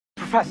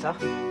Professor,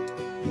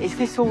 is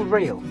this all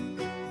real?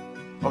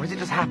 Or is it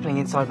just happening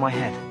inside my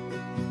head?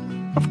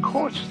 Of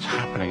course it's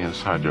happening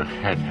inside your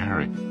head,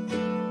 Harry.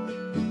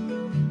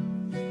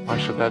 Why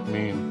should that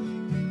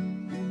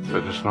mean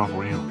that it's not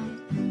real?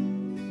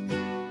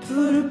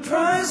 Put a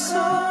price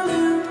on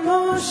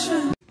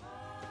emotion.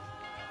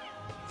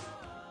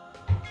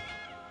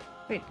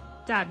 Wait,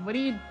 Dad, what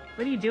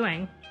are you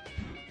doing?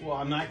 Well,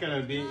 I'm not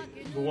going to be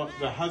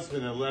the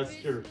husband that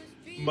lets your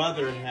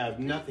mother have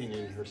nothing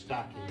in her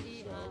stocking,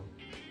 so.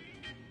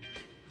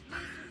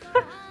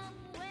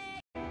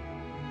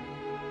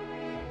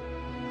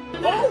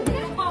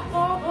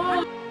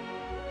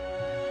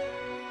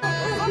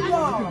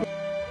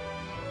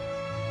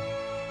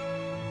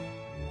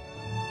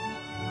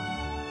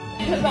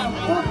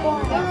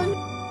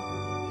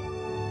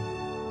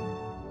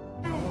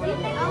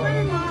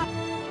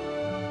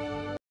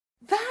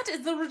 That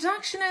is the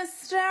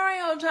reductionist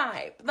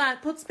stereotype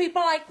that puts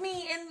people like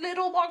me in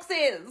little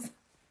boxes.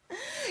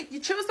 You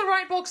chose the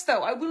right books,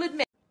 though, I will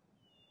admit.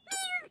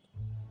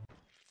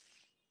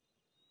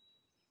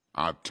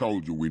 I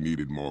told you we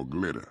needed more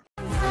glitter.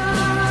 Money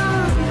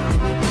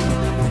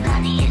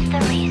is the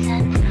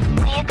reason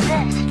we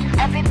exist.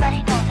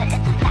 Everybody knows it,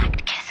 it's a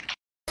fact. Kiss.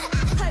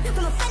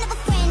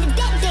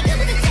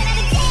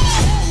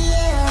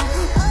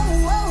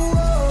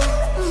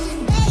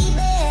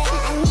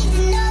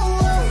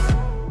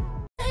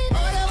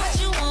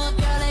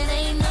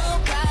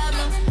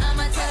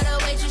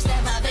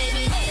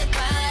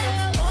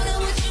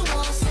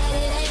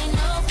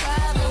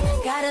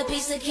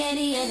 Piece of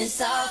candy and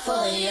it's all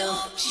for you.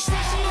 She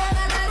said she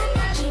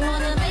never she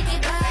wanna make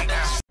it back.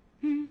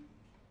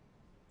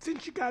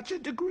 Since you got your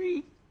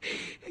degree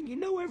and you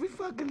know every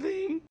fucking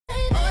thing.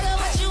 Order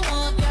what you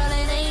want, girl,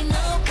 it ain't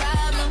no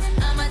problem.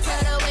 I'ma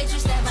tell the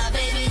waitress that my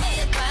baby need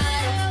a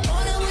bite.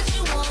 Order what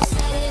you want,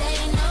 said it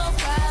ain't no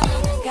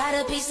problem. Got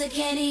a piece of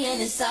candy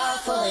and it's all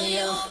for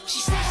you. She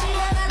said she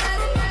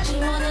never she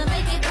wanna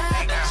make it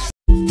back.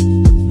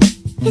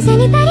 Is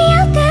anybody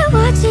out there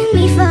watching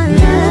me for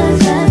love?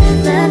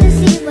 Love to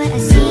see what I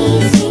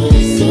see.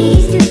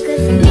 See's too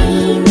good for me.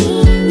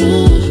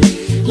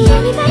 Is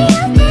anybody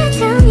out there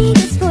tell me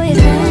this boy is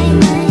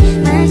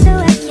mine, so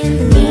I can't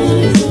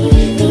believe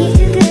he's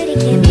too good, it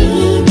can't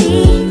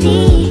be.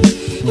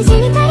 Is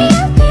anybody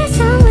out there,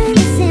 someone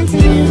listen to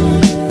me?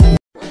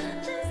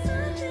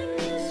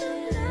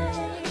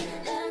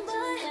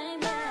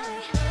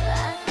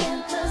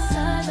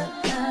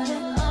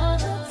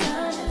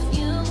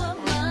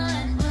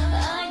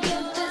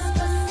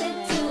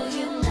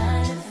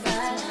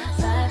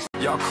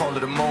 Y'all call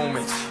it a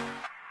moment,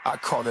 I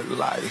call it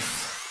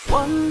life.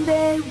 One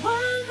day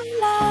while the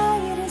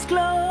light is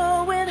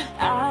glowing,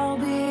 I'll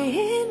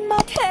be in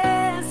my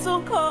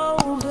castle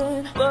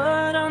golden.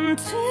 But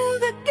until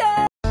the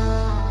day,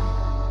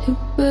 you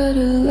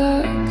better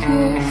lock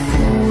your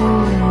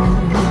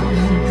phone.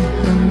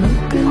 I'm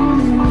not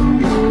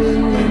gonna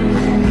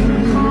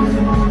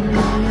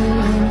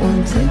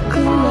won't take a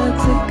lot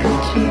to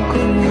get you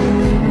going.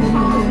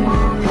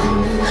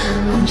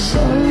 I'm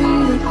sorry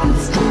that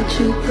this told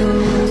you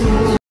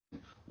go.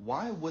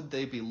 Why would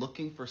they be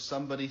looking for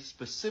somebody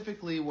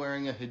specifically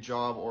wearing a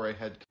hijab or a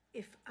head?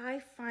 If I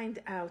find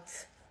out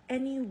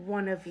any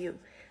one of you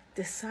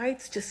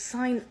decides to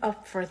sign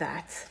up for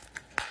that,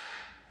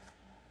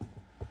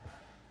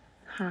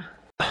 huh?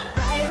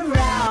 Right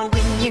around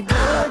when you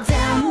go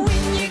down,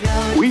 when you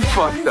go. We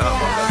fucked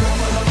up.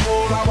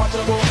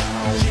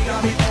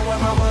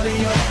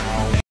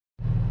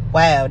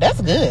 Wow,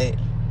 that's good.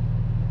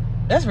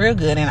 That's real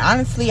good, and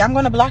honestly, I'm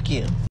gonna block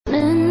you.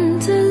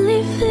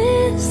 Mentally,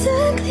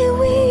 physically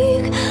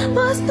weak,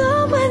 but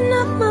throwing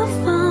up my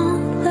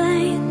phone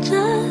like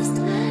just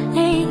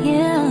ain't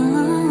you.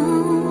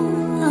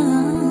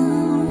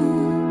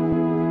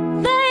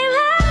 Baby,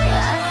 I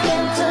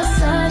can't just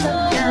sign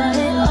up, got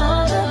it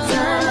all the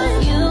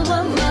time. You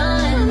were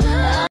mine.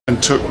 And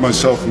took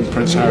myself and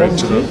Prince Harry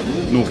to the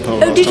North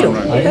Pole. Oh, did you?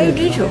 Oh,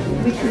 did you?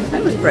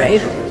 That was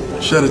brave.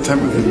 Shared a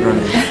tent with him,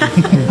 Granny.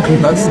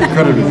 That's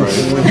incredibly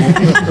brave.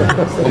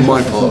 On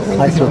my part.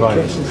 I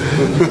survived.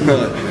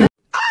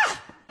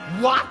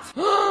 What?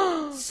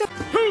 So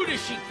who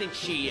does she think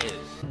she is?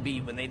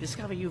 Be when they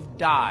discover you've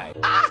died.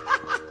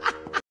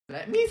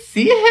 Let me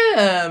see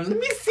him. Let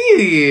me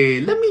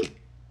see.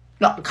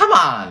 No, come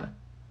on.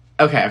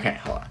 Okay,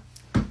 hold on.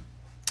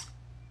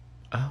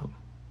 Oh.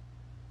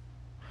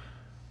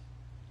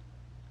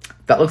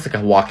 That looks like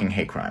a walking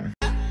hate crime.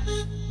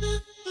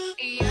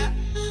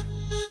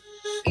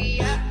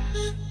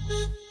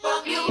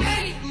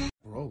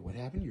 Bro, what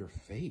happened to your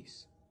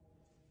face?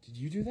 Did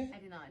you do that? I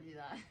did not do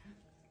that.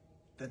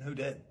 Then who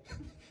did?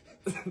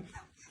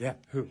 Yeah,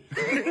 who?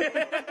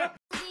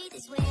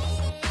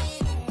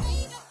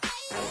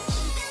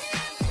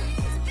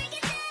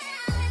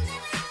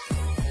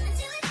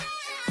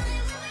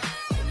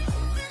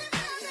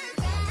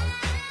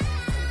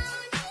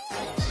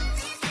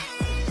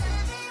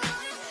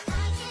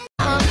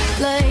 I'm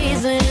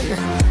blazing,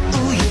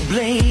 ooh, you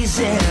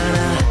blazing.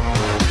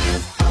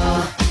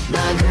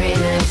 My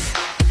greatness,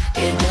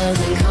 it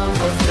doesn't come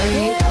for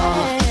free.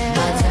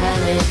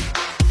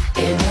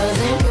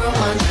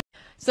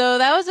 So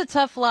that was a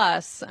tough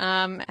loss.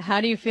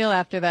 How do you feel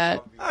after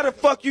that? How the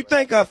fuck you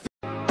think I feel?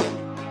 In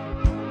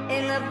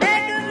the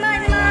back of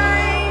my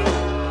mind,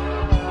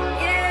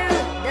 you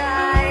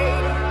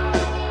died,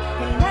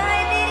 and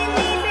I didn't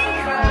even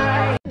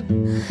cry.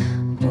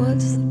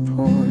 What's the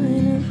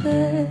point of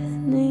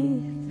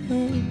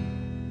anything?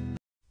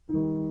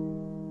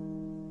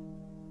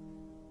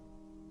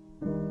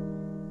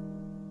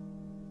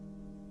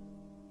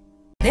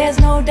 There's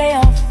no day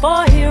off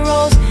for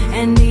heroes,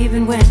 and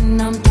even when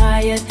I'm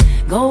tired,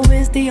 go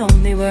is the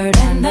only word.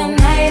 And the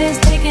night is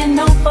taking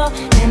over,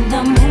 and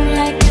the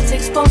moonlight gets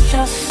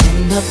exposure,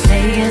 and the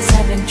players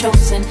have been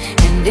chosen,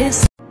 and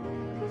it's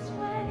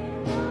when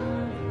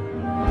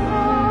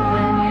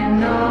you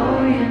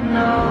know, you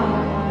know.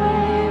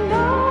 When you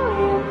know,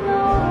 you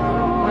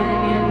know. When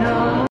you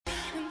know.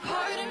 And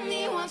part of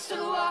me wants to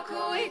walk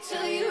away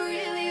till you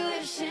really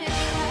listen. I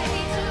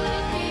hate to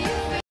look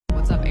at you.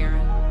 What's up,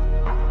 Aaron?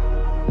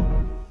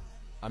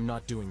 I'm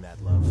not doing that,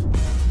 love.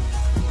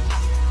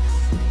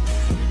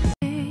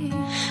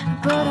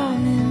 But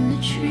I'm in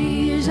the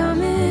trees,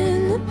 I'm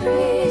in the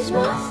breeze,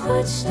 my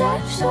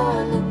footsteps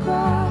on the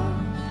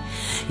ground.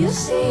 You'll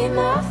see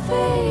my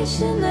face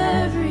in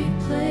every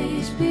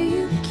place, but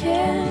you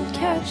can't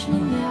catch me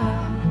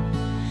now.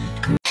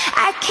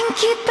 I can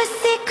keep a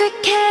secret,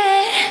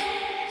 kid.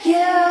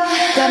 Yeah.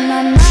 Got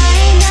my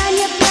mind on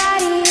your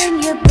body,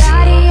 and your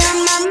body on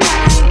my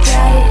mind.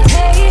 Got a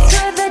taste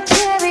for the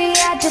cherry,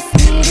 I just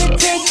need to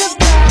take a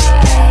bite.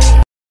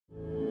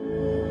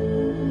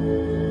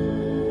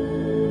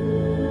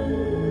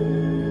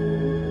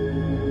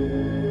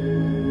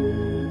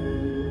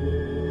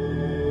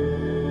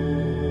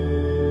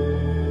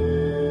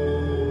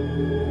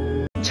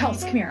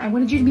 Chels, come here. I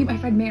wanted you to meet my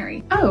friend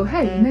Mary. Oh,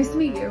 hey, nice to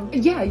meet you.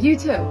 Yeah, you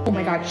too. Oh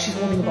my god, she's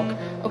holding a book.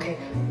 Okay,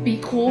 be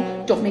cool.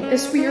 Don't make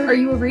this weird. Are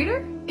you a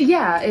reader?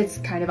 Yeah, it's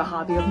kind of a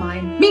hobby of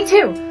mine. Me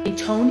too.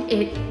 Tone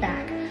it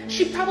back.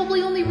 She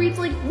probably only reads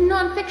like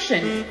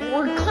nonfiction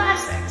or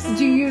classics.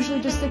 Do you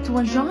usually just stick to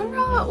one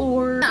genre,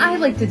 or? I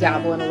like to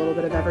dabble in a little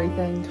bit of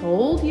everything.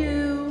 Told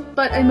you.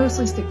 But I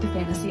mostly stick to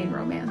fantasy and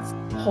romance.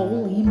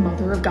 Holy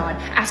mother of God.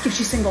 Ask if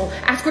she's single.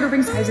 Ask what her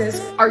ring size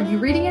is. Are you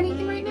reading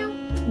anything right now?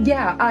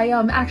 Yeah, I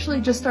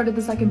actually just started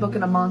the second book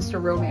in a monster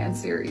romance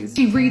series.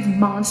 She reads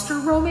monster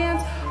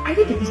romance? I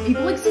didn't think these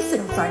people existed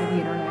outside of the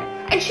internet.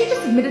 And she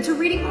just admitted to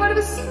reading part of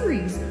a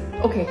series.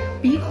 Okay,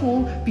 be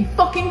cool, be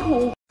fucking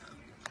cool.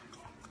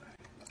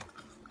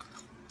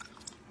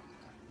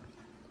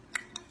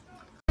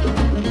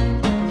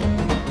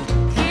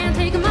 Can't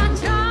take my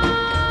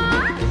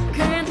time,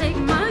 can't take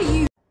my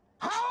youth.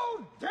 How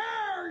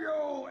dare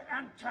you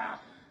enter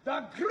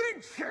the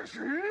Grinch's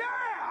lair?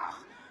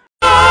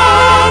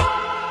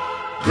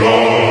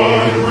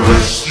 God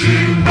rest ye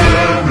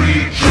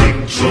merry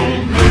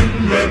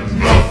gentlemen, let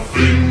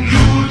nothing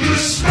you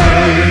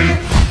dismay.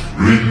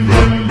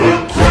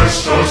 Remember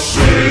Christ our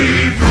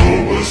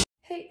Savior was...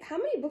 Hey, how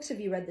many books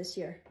have you read this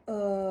year?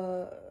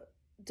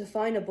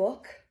 Define a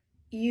book?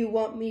 You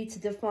want me to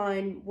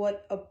define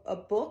what a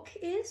book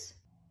is?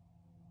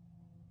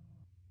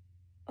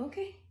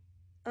 Okay.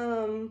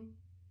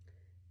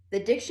 The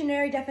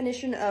dictionary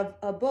definition of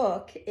a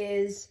book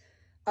is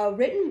a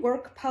written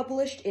work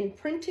published in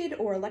printed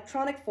or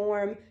electronic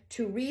form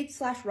to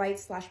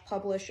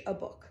read/write/publish a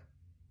book.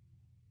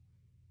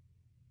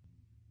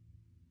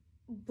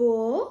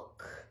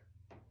 Book?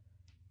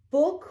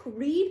 Book,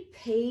 read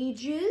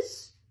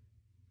pages?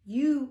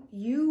 You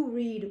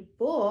read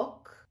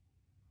book?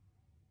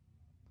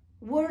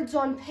 Words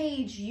on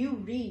page, you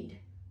read.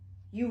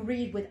 You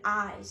read with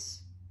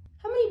eyes.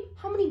 How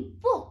many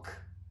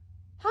book?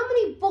 How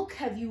many book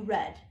have you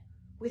read?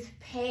 With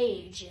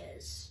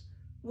pages?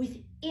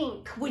 With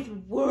ink, with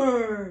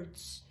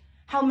words.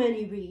 How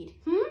many read?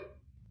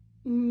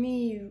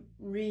 Me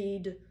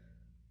read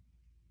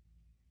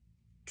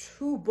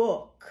 2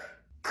 book.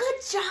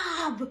 Good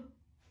job!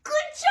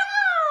 Good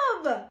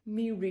job!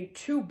 Me read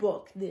 2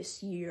 book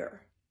this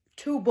year.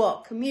 2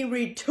 book. Me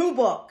read 2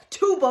 book.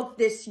 2 book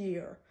this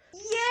year.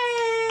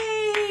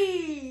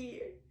 Yay!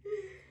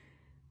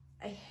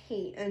 I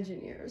hate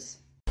engineers.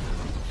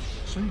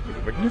 So you've got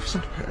a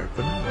magnificent pair of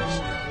bananas.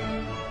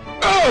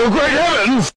 Oh, great heavens!